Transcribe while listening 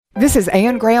This is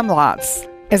Anne Graham Lotz.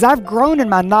 As I've grown in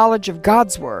my knowledge of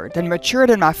God's Word and matured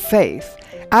in my faith,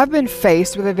 I've been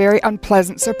faced with a very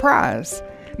unpleasant surprise.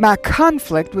 My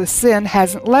conflict with sin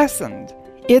hasn't lessened.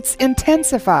 It's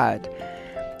intensified.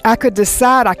 I could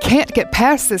decide I can't get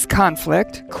past this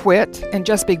conflict, quit, and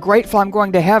just be grateful I'm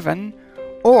going to heaven,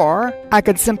 or I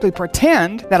could simply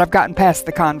pretend that I've gotten past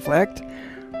the conflict,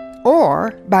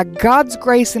 or by God's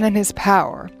grace and in His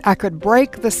power, I could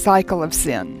break the cycle of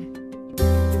sin.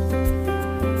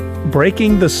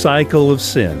 Breaking the Cycle of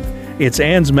Sin. It's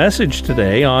Anne's message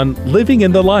today on Living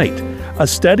in the Light, a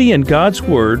study in God's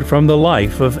Word from the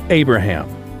life of Abraham.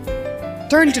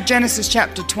 Turn to Genesis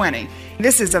chapter 20.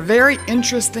 This is a very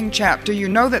interesting chapter. You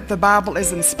know that the Bible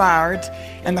is inspired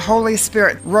and the Holy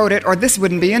Spirit wrote it, or this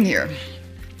wouldn't be in here.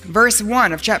 Verse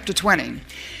 1 of chapter 20.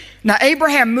 Now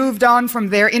Abraham moved on from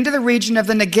there into the region of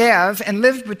the Negev and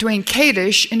lived between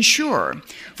Kadesh and Shur.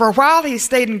 For a while he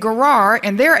stayed in Gerar,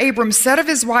 and there Abram said of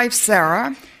his wife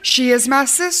Sarah, "She is my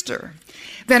sister."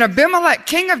 Then Abimelech,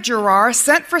 king of Gerar,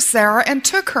 sent for Sarah and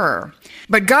took her.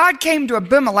 But God came to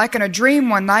Abimelech in a dream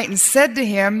one night and said to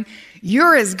him,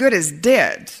 "You're as good as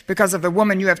dead because of the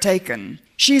woman you have taken.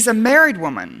 She's a married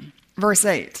woman." Verse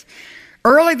 8.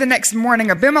 Early the next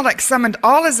morning, Abimelech summoned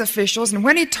all his officials, and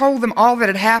when he told them all that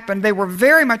had happened, they were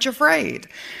very much afraid.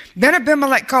 Then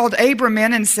Abimelech called Abram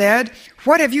in and said,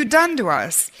 "What have you done to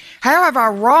us? How have I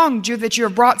wronged you that you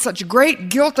have brought such great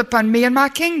guilt upon me and my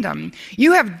kingdom?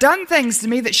 You have done things to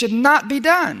me that should not be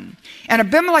done." And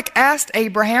Abimelech asked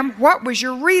Abraham, "What was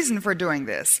your reason for doing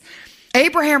this?"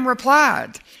 Abraham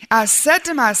replied, "I said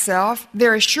to myself,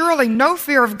 there is surely no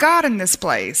fear of God in this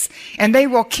place, and they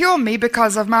will kill me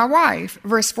because of my wife."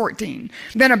 Verse 14.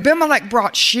 Then Abimelech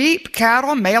brought sheep,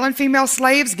 cattle, male and female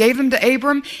slaves, gave them to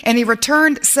Abram, and he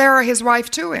returned Sarah his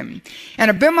wife to him. And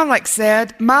Abimelech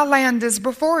said, "My land is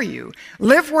before you.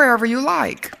 Live wherever you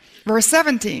like." Verse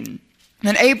 17.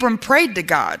 Then Abram prayed to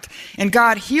God, and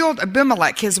God healed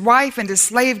Abimelech, his wife, and his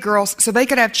slave girls so they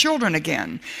could have children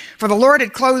again. For the Lord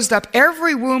had closed up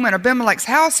every womb in Abimelech's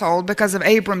household because of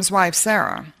Abram's wife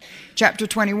Sarah. Chapter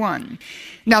 21.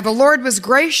 Now the Lord was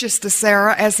gracious to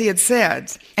Sarah as he had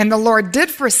said, and the Lord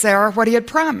did for Sarah what he had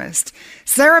promised.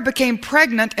 Sarah became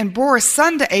pregnant and bore a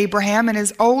son to Abraham in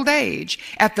his old age,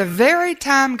 at the very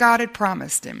time God had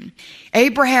promised him.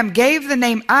 Abraham gave the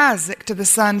name Isaac to the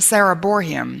son Sarah bore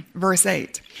him. Verse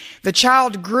 8. The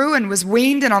child grew and was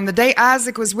weaned, and on the day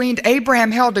Isaac was weaned,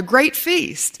 Abraham held a great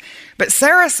feast. But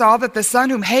Sarah saw that the son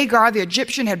whom Hagar the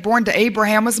Egyptian had borne to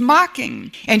Abraham was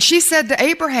mocking. And she said to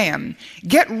Abraham,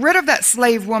 "Get rid of that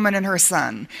slave woman and her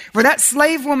son, for that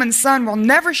slave woman's son will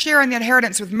never share in the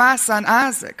inheritance with my son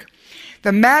Isaac."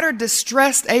 The matter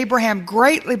distressed Abraham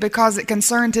greatly because it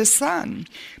concerned his son.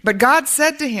 But God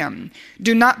said to him,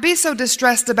 "Do not be so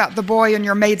distressed about the boy and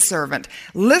your maidservant.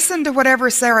 Listen to whatever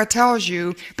Sarah tells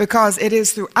you, because it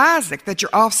is through Isaac that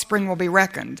your offspring will be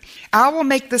reckoned. I will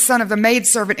make the son of the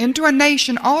maidservant into a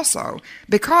nation also,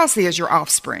 because he is your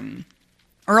offspring."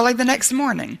 Early the next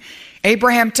morning,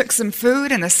 Abraham took some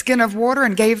food and a skin of water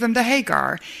and gave them to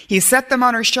Hagar. He set them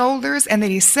on her shoulders, and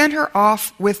then he sent her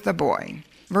off with the boy.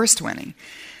 Verse 20.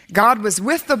 God was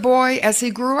with the boy as he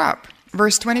grew up.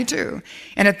 Verse 22.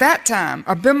 And at that time,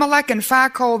 Abimelech and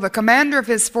Phicol, the commander of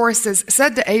his forces,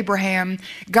 said to Abraham,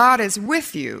 "God is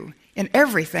with you in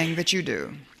everything that you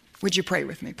do." Would you pray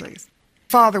with me, please?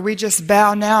 Father, we just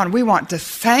bow now and we want to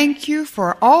thank you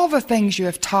for all the things you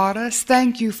have taught us.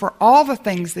 Thank you for all the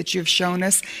things that you've shown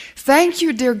us. Thank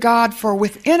you, dear God, for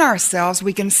within ourselves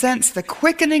we can sense the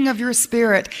quickening of your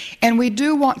Spirit, and we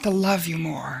do want to love you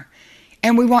more.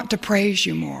 And we want to praise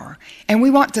you more. And we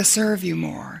want to serve you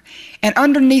more. And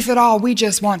underneath it all, we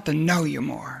just want to know you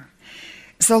more.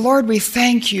 So, Lord, we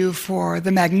thank you for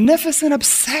the magnificent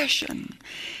obsession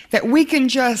that we can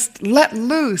just let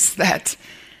loose that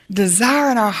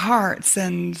desire in our hearts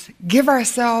and give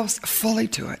ourselves fully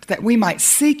to it, that we might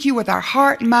seek you with our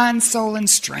heart, mind, soul,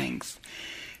 and strength.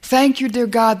 Thank you, dear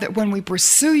God, that when we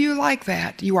pursue you like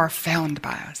that, you are found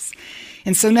by us.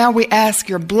 And so now we ask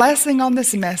your blessing on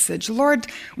this message. Lord,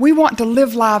 we want to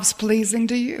live lives pleasing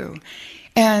to you.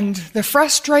 And the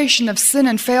frustration of sin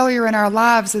and failure in our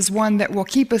lives is one that will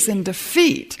keep us in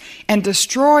defeat and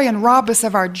destroy and rob us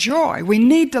of our joy. We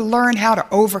need to learn how to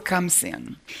overcome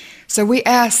sin. So we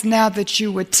ask now that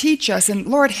you would teach us, and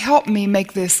Lord, help me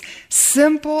make this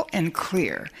simple and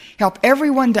clear. Help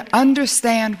everyone to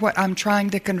understand what I'm trying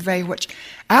to convey, which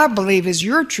I believe is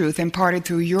your truth imparted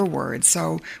through your word.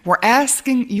 So we're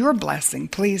asking your blessing,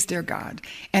 please, dear God.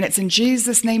 And it's in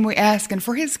Jesus' name we ask, and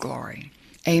for his glory.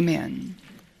 Amen.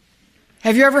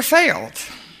 Have you ever failed?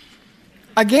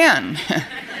 Again.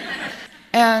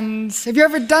 And have you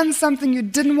ever done something you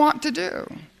didn't want to do?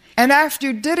 And after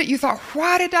you did it, you thought,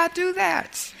 why did I do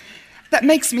that? That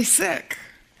makes me sick.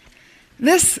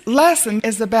 This lesson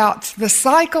is about the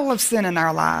cycle of sin in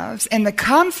our lives and the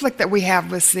conflict that we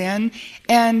have with sin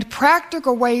and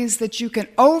practical ways that you can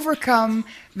overcome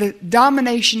the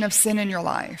domination of sin in your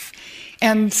life.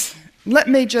 And let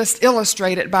me just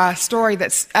illustrate it by a story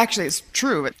that's actually it's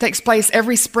true. It takes place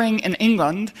every spring in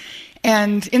England.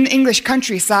 And in the English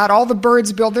countryside, all the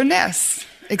birds build their nests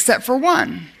except for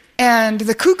one. And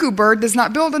the cuckoo bird does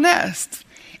not build a nest.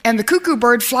 And the cuckoo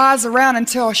bird flies around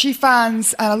until she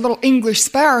finds a little English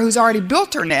sparrow who's already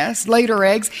built her nest, laid her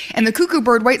eggs, and the cuckoo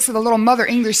bird waits till the little mother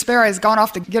English sparrow has gone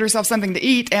off to get herself something to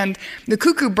eat, and the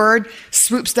cuckoo bird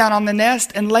swoops down on the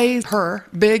nest and lays her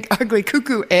big, ugly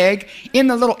cuckoo egg in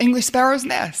the little English sparrow's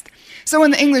nest. So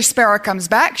when the English sparrow comes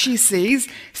back, she sees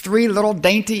 3 little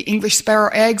dainty English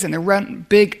sparrow eggs and the one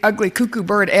big, ugly cuckoo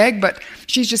bird egg, but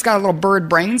she's just got a little bird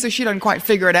brain, so she doesn't quite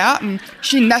figure it out, and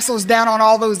she nestles down on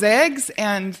all those eggs,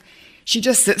 and she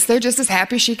just sits there just as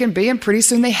happy as she can be, and pretty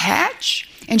soon they hatch,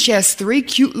 and she has 3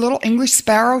 cute little English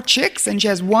sparrow chicks, and she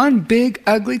has 1 big,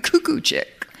 ugly cuckoo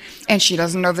chick. And she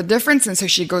doesn't know the difference, and so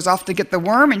she goes off to get the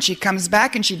worm, and she comes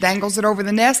back, and she dangles it over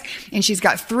the nest, and she's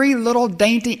got 3 little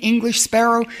dainty English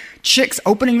sparrow chicks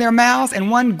opening their mouths,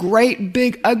 and 1 great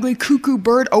big ugly cuckoo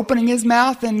bird opening his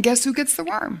mouth, and guess who gets the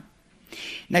worm?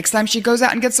 Next time she goes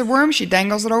out and gets a worm, she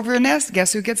dangles it over the nest,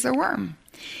 guess who gets the worm?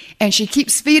 And she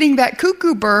keeps feeding that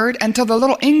cuckoo bird until the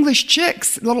little English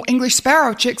chicks, little English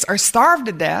sparrow chicks, are starved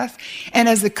to death. And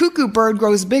as the cuckoo bird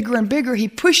grows bigger and bigger, he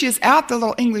pushes out the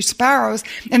little English sparrows.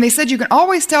 And they said you can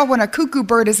always tell when a cuckoo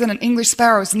bird is in an English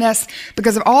sparrow's nest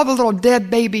because of all the little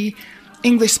dead baby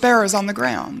English sparrows on the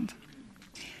ground.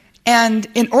 And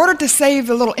in order to save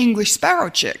the little English sparrow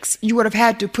chicks, you would have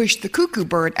had to push the cuckoo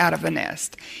bird out of the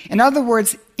nest. In other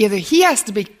words, either he has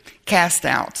to be cast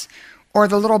out, or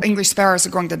the little English sparrows are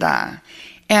going to die.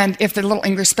 And if the little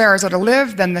English sparrows are to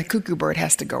live, then the cuckoo bird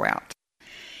has to go out.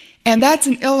 And that's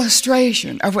an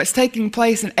illustration of what's taking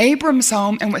place in Abram's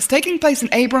home, and what's taking place in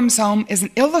Abram's home is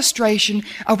an illustration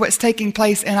of what's taking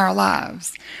place in our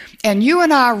lives. And you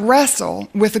and I wrestle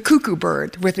with the cuckoo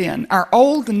bird within, our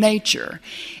old nature.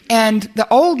 And the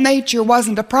old nature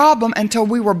wasn't a problem until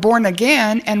we were born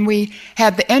again and we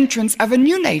had the entrance of a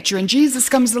new nature, and Jesus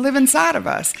comes to live inside of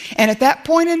us. And at that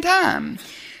point in time,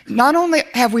 not only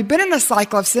have we been in a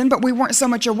cycle of sin, but we weren't so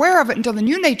much aware of it until the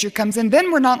new nature comes in.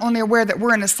 Then we're not only aware that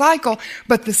we're in a cycle,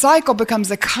 but the cycle becomes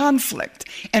a conflict.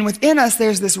 And within us,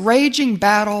 there's this raging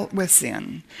battle with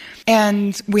sin.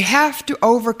 And we have to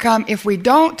overcome. If we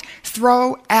don't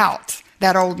throw out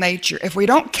that old nature, if we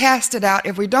don't cast it out,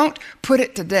 if we don't put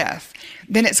it to death,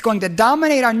 then it's going to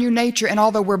dominate our new nature. And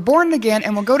although we're born again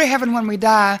and we'll go to heaven when we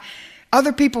die,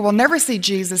 other people will never see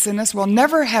Jesus in us. We'll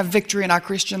never have victory in our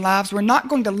Christian lives. We're not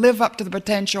going to live up to the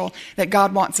potential that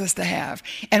God wants us to have.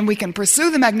 And we can pursue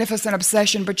the magnificent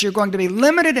obsession, but you're going to be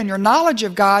limited in your knowledge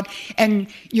of God and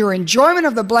your enjoyment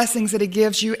of the blessings that He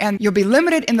gives you, and you'll be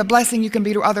limited in the blessing you can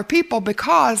be to other people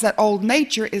because that old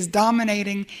nature is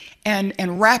dominating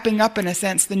and wrapping up, in a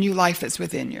sense, the new life that's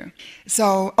within you.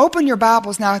 So open your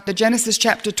Bibles now to Genesis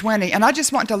chapter 20, and I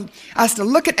just want us to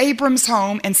look at Abram's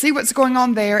home and see what's going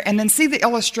on there, and then see the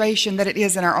illustration that it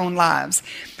is in our own lives.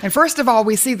 And first of all,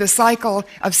 we see the cycle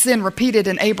of sin repeated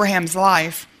in Abraham's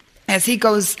life as he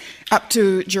goes up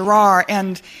to Gerar,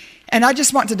 and I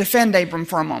just want to defend Abram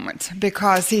for a moment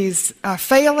because he's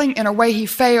failing in a way he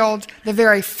failed the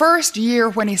very first year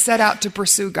when he set out to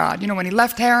pursue God. You know, when he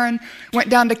left Haran, went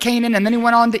down to Canaan, and then he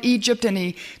went on to Egypt, and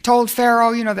he told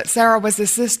Pharaoh, that Sarah was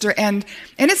his sister. And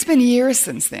it's been years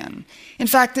since then. In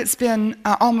fact, it's been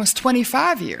almost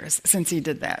 25 years since he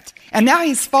did that. And now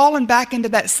he's fallen back into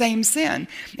that same sin.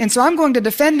 And so I'm going to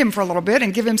defend him for a little bit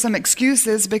and give him some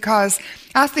excuses because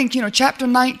I think, chapter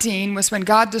 19 was when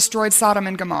God destroyed Sodom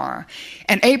and Gomorrah.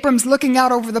 And Abram's looking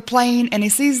out over the plain, and he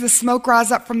sees the smoke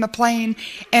rise up from the plain,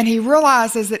 and he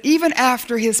realizes that even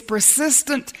after his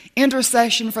persistent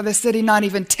intercession for the city, not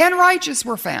even 10 righteous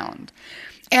were found.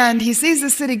 And he sees the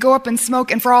city go up in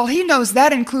smoke, and for all he knows,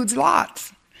 that includes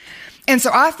Lot. And so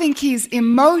I think he's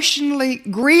emotionally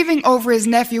grieving over his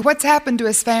nephew, what's happened to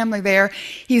his family there.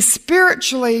 He's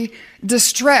spiritually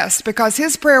distressed because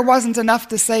his prayer wasn't enough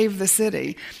to save the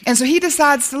city. And so he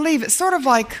decides to leave. It's sort of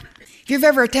like if you've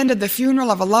ever attended the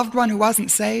funeral of a loved one who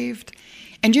wasn't saved,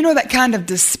 and that kind of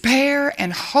despair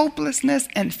and hopelessness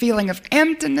and feeling of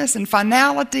emptiness and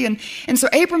finality. And so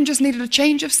Abram just needed a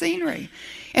change of scenery.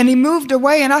 And he moved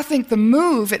away, and I think the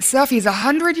move itself, he's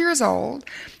 100 years old.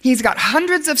 He's got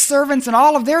hundreds of servants and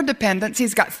all of their dependents.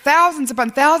 He's got thousands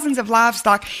upon thousands of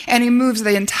livestock, and he moves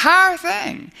the entire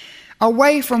thing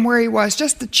away from where he was,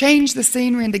 just to change the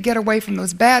scenery and to get away from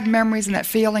those bad memories and that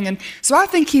feeling. And so I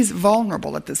think he's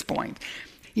vulnerable at this point.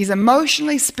 He's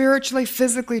emotionally, spiritually,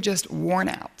 physically just worn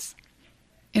out.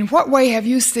 In what way have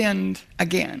you sinned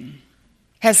again?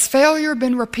 Has failure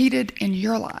been repeated in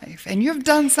your life? And you've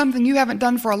done something you haven't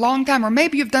done for a long time, or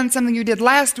maybe you've done something you did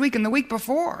last week and the week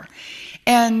before.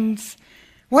 And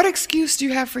what excuse do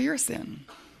you have for your sin?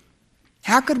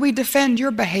 How could we defend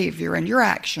your behavior and your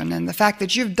action and the fact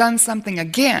that you've done something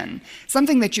again,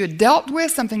 something that you had dealt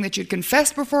with, something that you'd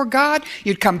confessed before God,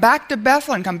 you'd come back to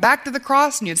Bethel and come back to the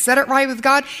cross and you'd set it right with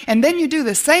God, and then you do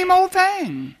the same old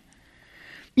thing?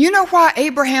 You know why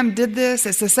Abraham did this?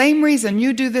 It's the same reason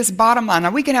you do this, bottom line.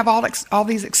 Now, we can have all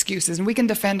these excuses and we can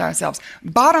defend ourselves.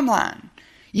 Bottom line,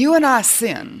 you and I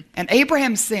sin, and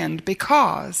Abraham sinned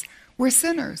because we're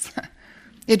sinners.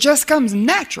 It just comes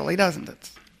naturally, doesn't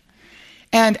it?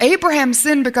 And Abraham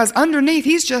sinned because underneath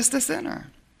he's just a sinner.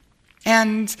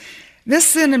 And this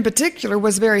sin in particular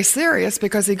was very serious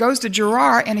because he goes to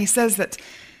Gerar and he says that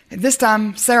this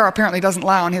time Sarah apparently doesn't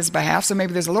lie on his behalf, so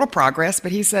maybe there's a little progress,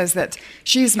 but he says that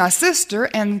she's my sister.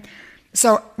 And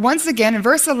so once again in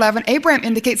verse 11, Abraham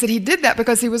indicates that he did that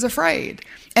because he was afraid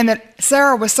and that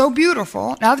Sarah was so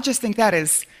beautiful. Now I just think that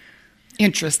is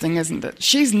interesting, isn't it?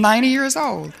 She's 90 years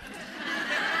old.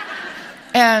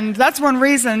 And that's one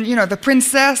reason, the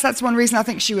princess, that's one reason I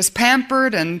think she was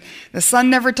pampered and the sun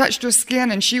never touched her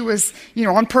skin and she was,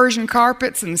 on Persian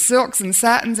carpets and silks and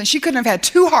satins, and she couldn't have had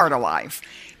too hard a life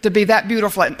to be that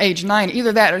beautiful at age 9.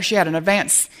 Either that or she had an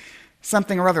advanced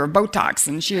something or other of Botox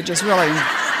and she had just really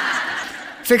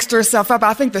fixed herself up.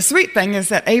 I think the sweet thing is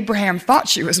that Abraham thought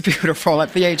she was beautiful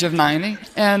at the age of 90.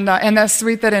 And that's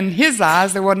sweet that in his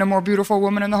eyes there wasn't a more beautiful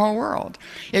woman in the whole world.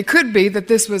 It could be that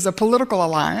this was a political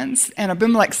alliance and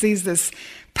Abimelech sees this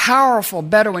powerful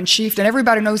Bedouin chieftain.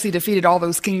 Everybody knows he defeated all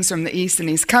those kings from the east, and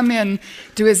he's come in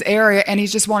to his area and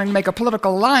he's just wanting to make a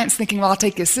political alliance thinking, well, I'll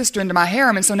take his sister into my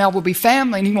harem and so now we'll be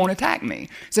family and he won't attack me.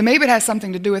 So maybe it has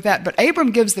something to do with that. But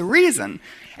Abram gives the reason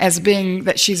as being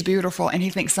that she's beautiful and he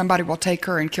thinks somebody will take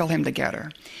her and kill him to get her.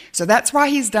 So that's why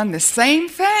he's done the same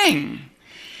thing.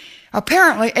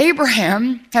 Apparently,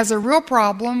 Abraham has a real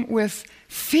problem with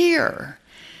fear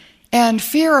and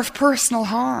fear of personal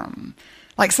harm.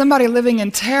 Like somebody living in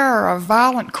terror of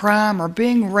violent crime or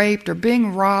being raped or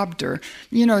being robbed or,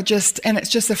 and it's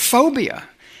just a phobia.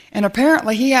 And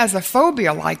apparently he has a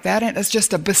phobia like that, and it's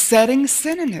just a besetting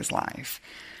sin in his life.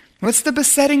 What's the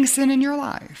besetting sin in your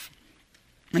life?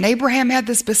 And Abraham had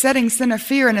this besetting sin of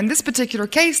fear, and in this particular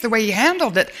case, the way he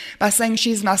handled it by saying,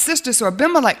 she's my sister, so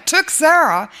Abimelech took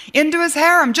Sarah into his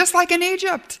harem, just like in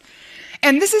Egypt.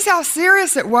 And this is how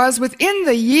serious it was. Within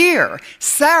the year,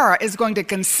 Sarah is going to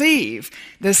conceive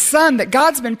the son that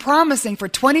God's been promising for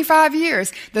 25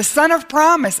 years, the son of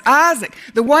promise, Isaac,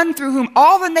 the one through whom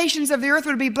all the nations of the earth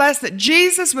would be blessed, that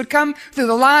Jesus would come through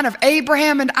the line of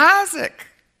Abraham and Isaac.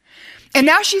 And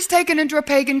now she's taken into a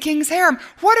pagan king's harem.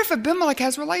 What if Abimelech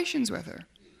has relations with her?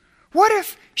 What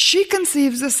if she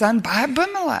conceives a son by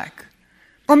Abimelech?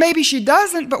 Or maybe she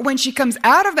doesn't, but when she comes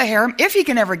out of the harem, if he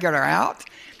can ever get her out,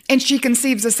 and she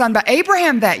conceives a son by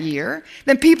Abraham that year,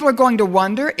 then people are going to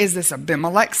wonder, is this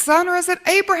Abimelech's son or is it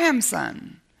Abraham's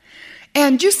son?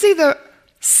 And you see the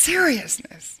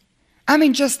seriousness.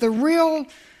 Just the real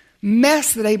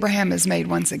mess that Abraham has made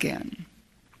once again.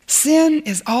 Sin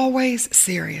is always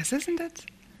serious, isn't it?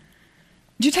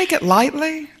 Do you take it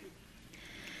lightly?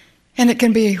 And it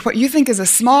can be what you think is a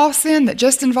small sin that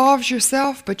just involves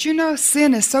yourself, but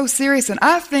sin is so serious. And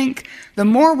I think the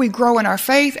more we grow in our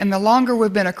faith and the longer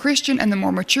we've been a Christian and the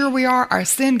more mature we are, our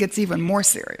sin gets even more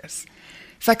serious.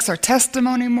 Affects our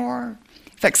testimony more,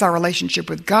 affects our relationship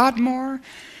with God more.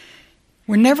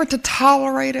 We're never to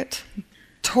tolerate it,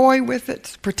 toy with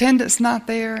it, pretend it's not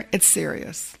there. It's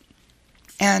serious.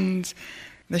 And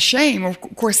the shame, of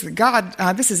course, that God,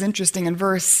 this is interesting in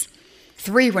verse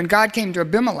 3, when God came to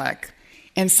Abimelech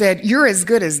and said, you're as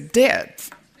good as dead.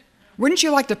 Wouldn't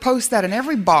you like to post that in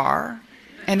every bar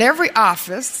and every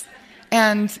office?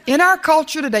 And in our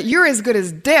culture today, you're as good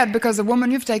as dead because the woman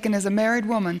you've taken is a married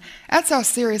woman. That's how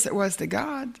serious it was to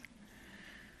God.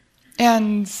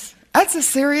 And that's a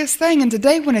serious thing. And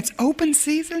today when it's open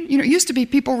season, it used to be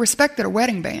people respected a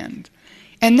wedding band.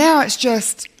 And now it's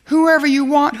just whoever you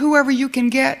want, whoever you can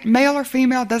get, male or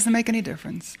female, doesn't make any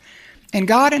difference. And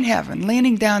God in heaven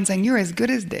leaning down saying, you're as good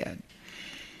as dead.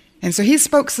 And so he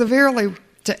spoke severely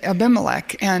to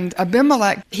Abimelech. And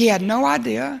Abimelech, he had no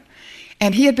idea.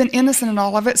 And he had been innocent in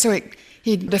all of it. So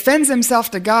He defends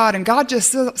himself to God, and God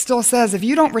just still says, if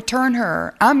you don't return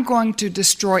her, I'm going to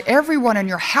destroy everyone in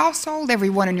your household,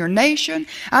 everyone in your nation.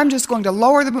 I'm just going to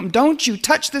lower the boom. Don't you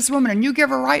touch this woman, and you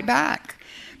give her right back.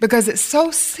 Because it's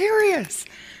so serious.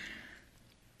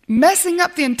 Messing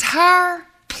up the entire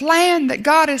plan that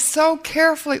God has so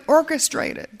carefully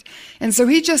orchestrated. And so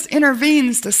he just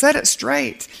intervenes to set it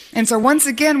straight. And so once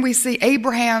again, we see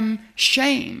Abraham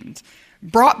shamed,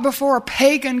 brought before a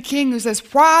pagan king who says,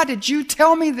 why did you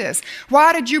tell me this?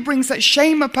 Why did you bring such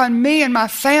shame upon me and my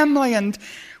family? And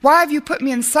why have you put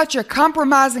me in such a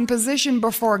compromising position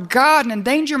before God and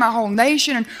endanger my whole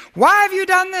nation? And why have you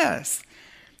done this?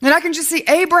 And I can just see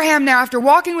Abraham now, after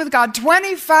walking with God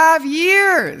 25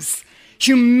 years,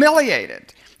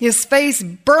 humiliated, his face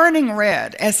burning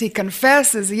red as he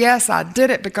confesses, yes, I did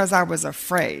it because I was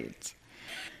afraid.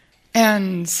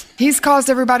 And he's caused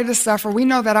everybody to suffer. We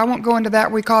know that. I won't go into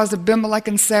that. We caused Abimelech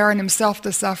and Sarah and himself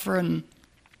to suffer, and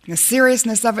the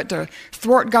seriousness of it to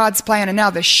thwart God's plan, and now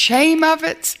the shame of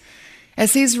it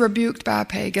as he's rebuked by a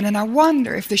pagan. And I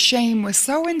wonder if the shame was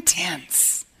so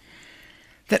intense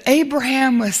that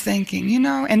Abraham was thinking,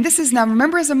 and this is now,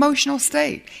 remember his emotional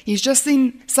state. He's just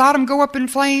seen Sodom go up in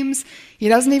flames. He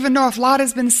doesn't even know if Lot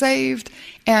has been saved.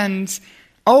 And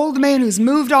old man who's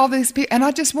moved all these people. And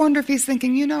I just wonder if he's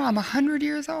thinking, I'm 100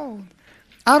 years old.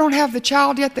 I don't have the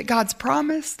child yet that God's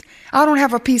promised. I don't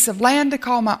have a piece of land to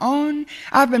call my own.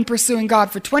 I've been pursuing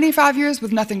God for 25 years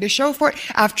with nothing to show for it.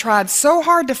 I've tried so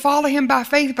hard to follow him by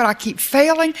faith, but I keep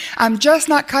failing. I'm just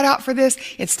not cut out for this.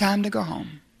 It's time to go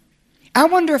home. I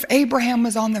wonder if Abraham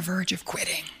was on the verge of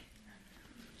quitting.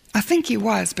 I think he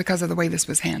was, because of the way this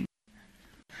was handled.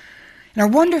 And I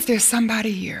wonder if there's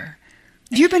somebody here.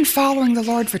 Have you been following the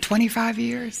Lord for 25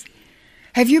 years?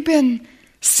 Have you been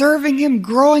serving him,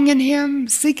 growing in him,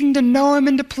 seeking to know him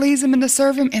and to please him and to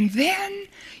serve him? And then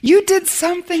you did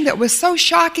something that was so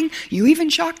shocking, you even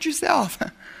shocked yourself.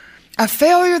 A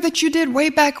failure that you did way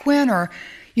back when, or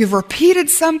you've repeated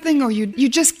something, or you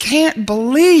just can't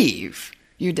believe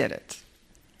you did it.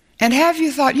 And have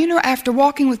you thought, after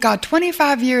walking with God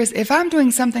 25 years, if I'm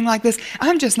doing something like this,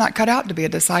 I'm just not cut out to be a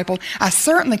disciple. I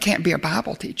certainly can't be a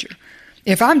Bible teacher.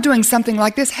 If I'm doing something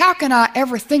like this, how can I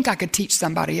ever think I could teach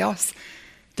somebody else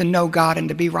to know God and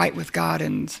to be right with God?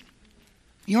 And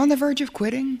you're on the verge of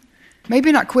quitting.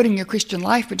 Maybe not quitting your Christian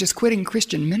life, but just quitting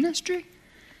Christian ministry.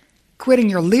 Quitting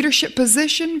your leadership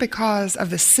position because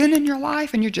of the sin in your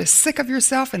life, and you're just sick of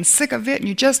yourself and sick of it, and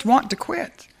you just want to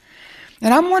quit.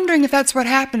 And I'm wondering if that's what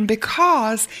happened,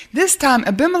 because this time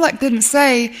Abimelech didn't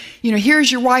say,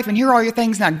 here's your wife and here are all your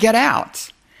things, now get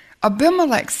out.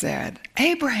 Abimelech said,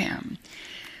 Abraham,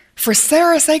 for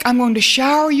Sarah's sake, I'm going to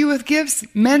shower you with gifts,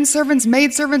 men servants,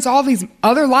 maid servants, all these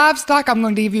other livestock. I'm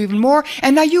going to give you even more.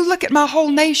 And now you look at my whole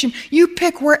nation. You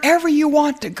pick wherever you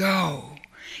want to go.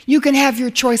 You can have your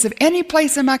choice of any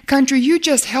place in my country. You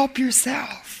just help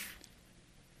yourself.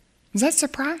 Does that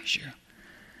surprise you?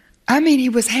 He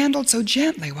was handled so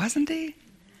gently, wasn't he?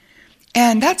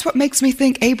 And that's what makes me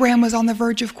think Abraham was on the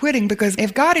verge of quitting, because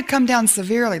if God had come down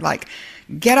severely, like,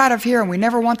 get out of here and we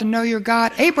never want to know your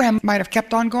God, Abraham might have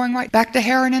kept on going right back to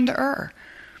Haran and to Ur.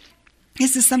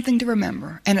 This is something to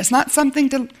remember. And it's not something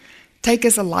to take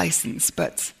as a license,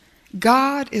 but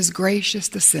God is gracious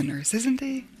to sinners, isn't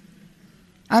he?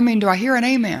 Do I hear an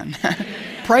amen?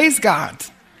 Praise God.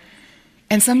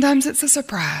 And sometimes it's a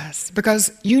surprise,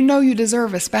 because you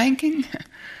deserve a spanking,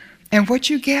 and what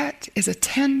you get is a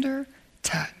tender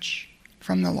touch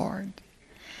from the Lord.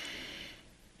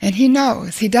 And he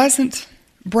knows. He doesn't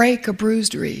break a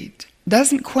bruised reed,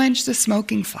 doesn't quench the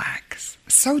smoking flax.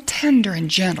 So tender and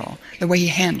gentle the way he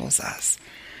handles us.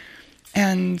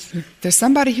 And there's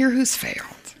somebody here who's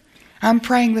failed. I'm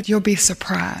praying that you'll be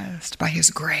surprised by his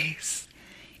grace.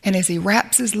 And as he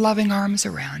wraps his loving arms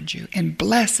around you and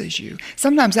blesses you,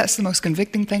 sometimes that's the most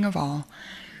convicting thing of all.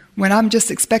 When I'm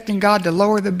just expecting God to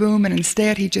lower the boom, and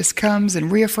instead he just comes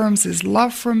and reaffirms his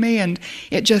love for me, and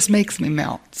it just makes me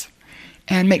melt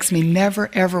and makes me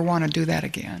never, ever want to do that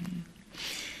again.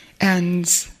 And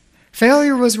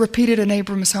failure was repeated in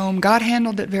Abram's home. God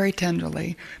handled it very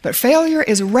tenderly. But failure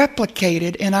is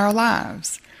replicated in our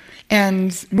lives.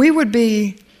 And we would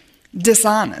be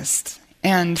dishonest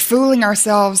and fooling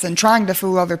ourselves and trying to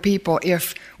fool other people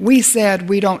if we said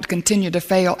we don't continue to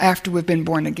fail after we've been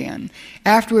born again,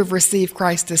 after we've received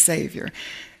Christ as Savior.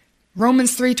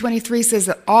 Romans 3:23 says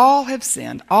that all have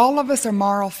sinned. All of us are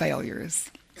moral failures.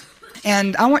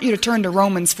 And I want you to turn to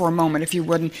Romans for a moment, if you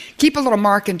would, and keep a little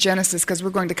mark in Genesis, because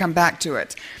we're going to come back to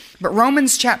it. But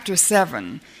Romans chapter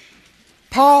 7,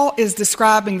 Paul is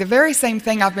describing the very same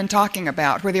thing I've been talking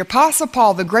about, where the Apostle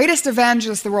Paul, the greatest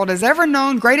evangelist the world has ever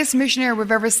known, greatest missionary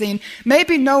we've ever seen,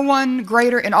 maybe no one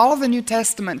greater in all of the New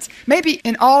Testament, maybe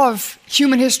in all of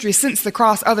human history since the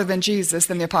cross other than Jesus,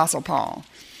 than the Apostle Paul.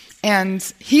 And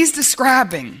he's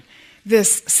describing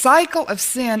this cycle of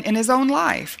sin in his own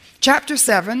life. Chapter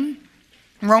 7,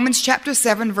 Romans chapter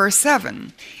 7, verse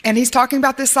 7. And he's talking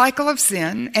about this cycle of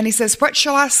sin, and he says, "What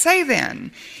shall I say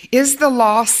then? Is the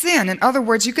law sin?" In other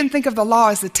words, you can think of the law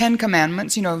as the 10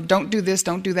 Commandments. Don't do this,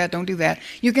 don't do that, don't do that.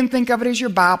 You can think of it as your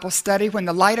Bible study when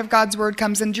the light of God's Word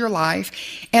comes into your life.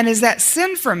 And is that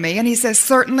sin for me? And he says,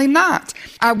 certainly not.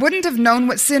 I wouldn't have known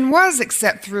what sin was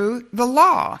except through the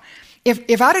law.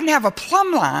 If I didn't have a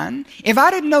plumb line, if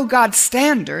I didn't know God's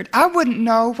standard, I wouldn't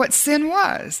know what sin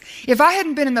was. If I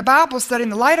hadn't been in the Bible study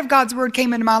and the light of God's Word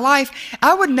came into my life,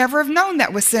 I would never have known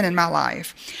that was sin in my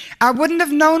life. I wouldn't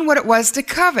have known what it was to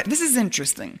covet. This is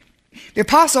interesting. The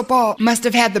Apostle Paul must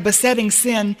have had the besetting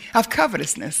sin of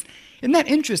covetousness. Isn't that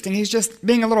interesting? He's just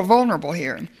being a little vulnerable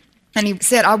here. And he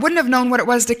said, I wouldn't have known what it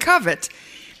was to covet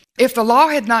if the law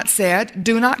had not said,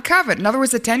 do not covet. In other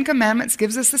words, the 10 Commandments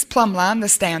gives us this plumb line, the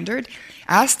standard.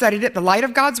 I studied it, the light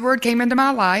of God's Word came into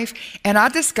my life, and I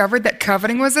discovered that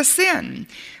coveting was a sin.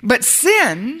 But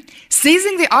sin,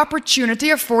 seizing the opportunity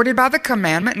afforded by the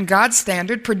commandment and God's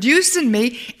standard, produced in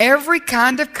me every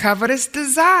kind of covetous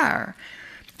desire.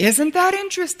 Isn't that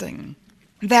interesting?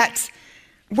 That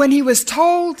when he was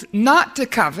told not to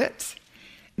covet,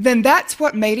 then that's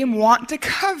what made him want to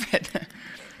covet.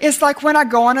 It's like when I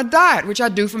go on a diet, which I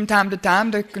do from time to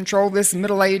time to control this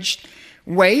middle-aged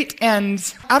weight,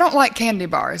 and I don't like candy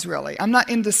bars, really. I'm not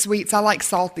into sweets. I like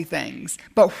salty things.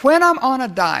 But when I'm on a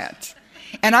diet,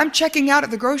 and I'm checking out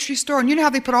at the grocery store, and you know how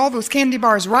they put all those candy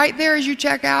bars right there as you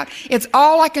check out? It's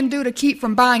all I can do to keep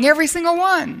from buying every single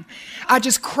one. I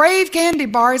just crave candy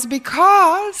bars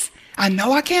because I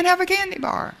know I can't have a candy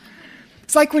bar.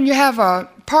 It's like when you have a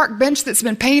park bench that's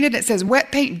been painted, it says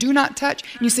wet paint, do not touch,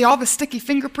 and you see all the sticky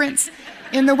fingerprints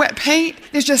in the wet paint.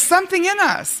 There's just something in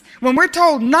us. When we're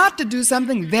told not to do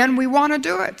something, then we want to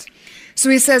do it. So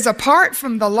he says, apart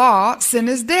from the law, sin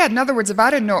is dead. In other words, if I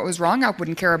didn't know it was wrong, I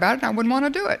wouldn't care about it, and I wouldn't want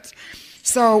to do it.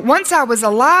 So once I was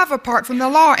alive apart from the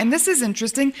law, and this is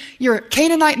interesting, your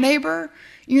Canaanite neighbor,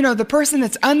 the person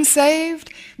that's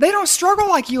unsaved, they don't struggle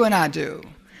like you and I do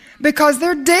because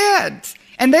they're dead.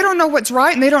 And they don't know what's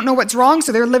right and they don't know what's wrong,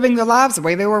 so they're living their lives the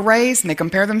way they were raised, and they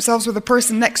compare themselves with the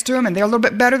person next to them, and they're a little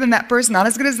bit better than that person, not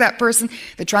as good as that person.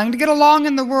 They're trying to get along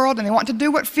in the world, and they want to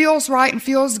do what feels right and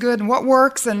feels good and what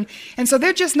works, and so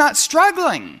they're just not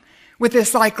struggling with this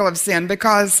cycle of sin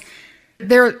because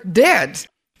they're dead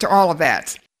to all of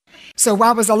that. So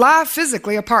I was alive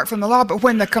physically apart from the law, but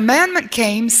when the commandment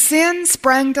came, sin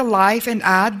sprang to life and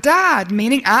I died,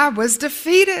 meaning I was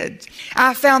defeated.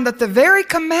 I found that the very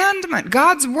commandment,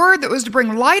 God's word that was to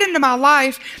bring light into my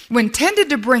life, when tended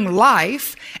to bring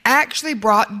life, actually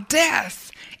brought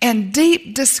death and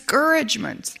deep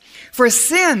discouragement. For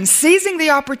sin, seizing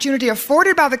the opportunity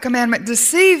afforded by the commandment,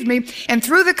 deceived me, and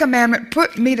through the commandment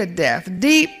put me to death.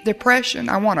 Deep depression,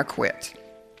 I want to quit.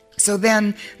 So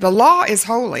then the law is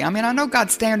holy. I know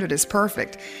God's standard is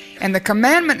perfect, and the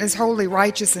commandment is holy,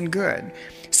 righteous, and good.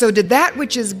 So did that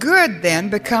which is good then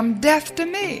become death to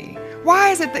me? Why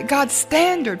is it that God's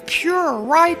standard, pure,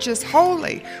 righteous,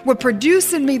 holy, would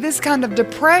produce in me this kind of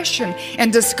depression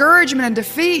and discouragement and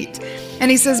defeat? And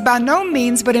he says, by no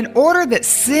means, but in order that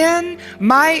sin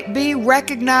might be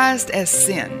recognized as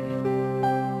sin.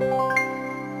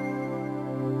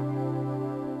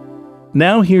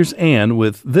 Now here's Anne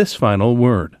with this final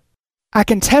word. I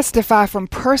can testify from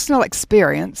personal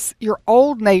experience, your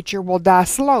old nature will die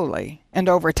slowly and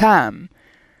over time.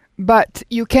 But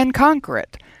you can conquer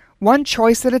it, one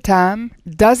choice at a time,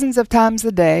 dozens of times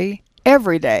a day,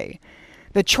 every day.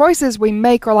 The choices we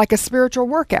make are like a spiritual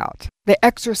workout. They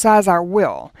exercise our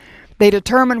will. They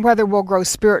determine whether we'll grow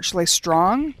spiritually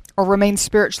strong or remain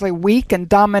spiritually weak and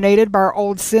dominated by our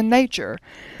old sin nature.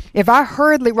 If I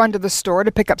hurriedly run to the store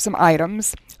to pick up some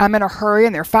items, I'm in a hurry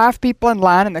and there are 5 people in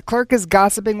line and the clerk is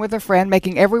gossiping with a friend,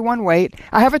 making everyone wait,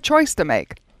 I have a choice to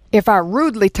make. If I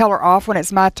rudely tell her off when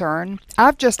it's my turn,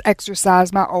 I've just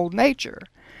exercised my old nature.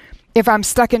 If I'm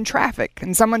stuck in traffic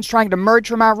and someone's trying to merge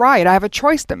from my right, I have a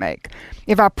choice to make.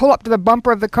 If I pull up to the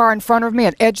bumper of the car in front of me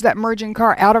and edge that merging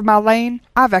car out of my lane,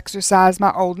 I've exercised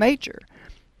my old nature.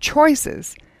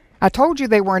 Choices. I told you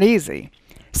they weren't easy.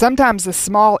 Sometimes the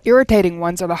small, irritating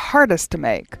ones are the hardest to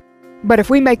make. But if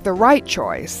we make the right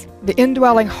choice, the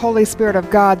indwelling Holy Spirit of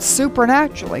God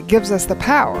supernaturally gives us the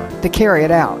power to carry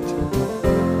it out.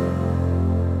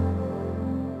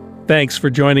 Thanks for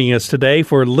joining us today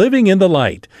for Living in the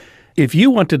Light. If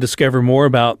you want to discover more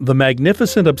about the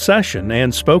magnificent obsession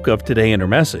Anne spoke of today in her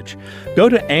message, go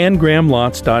to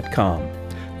AnneGrahamLotz.com.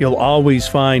 You'll always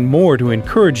find more to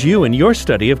encourage you in your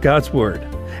study of God's Word.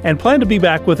 And plan to be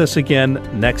back with us again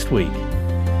next week.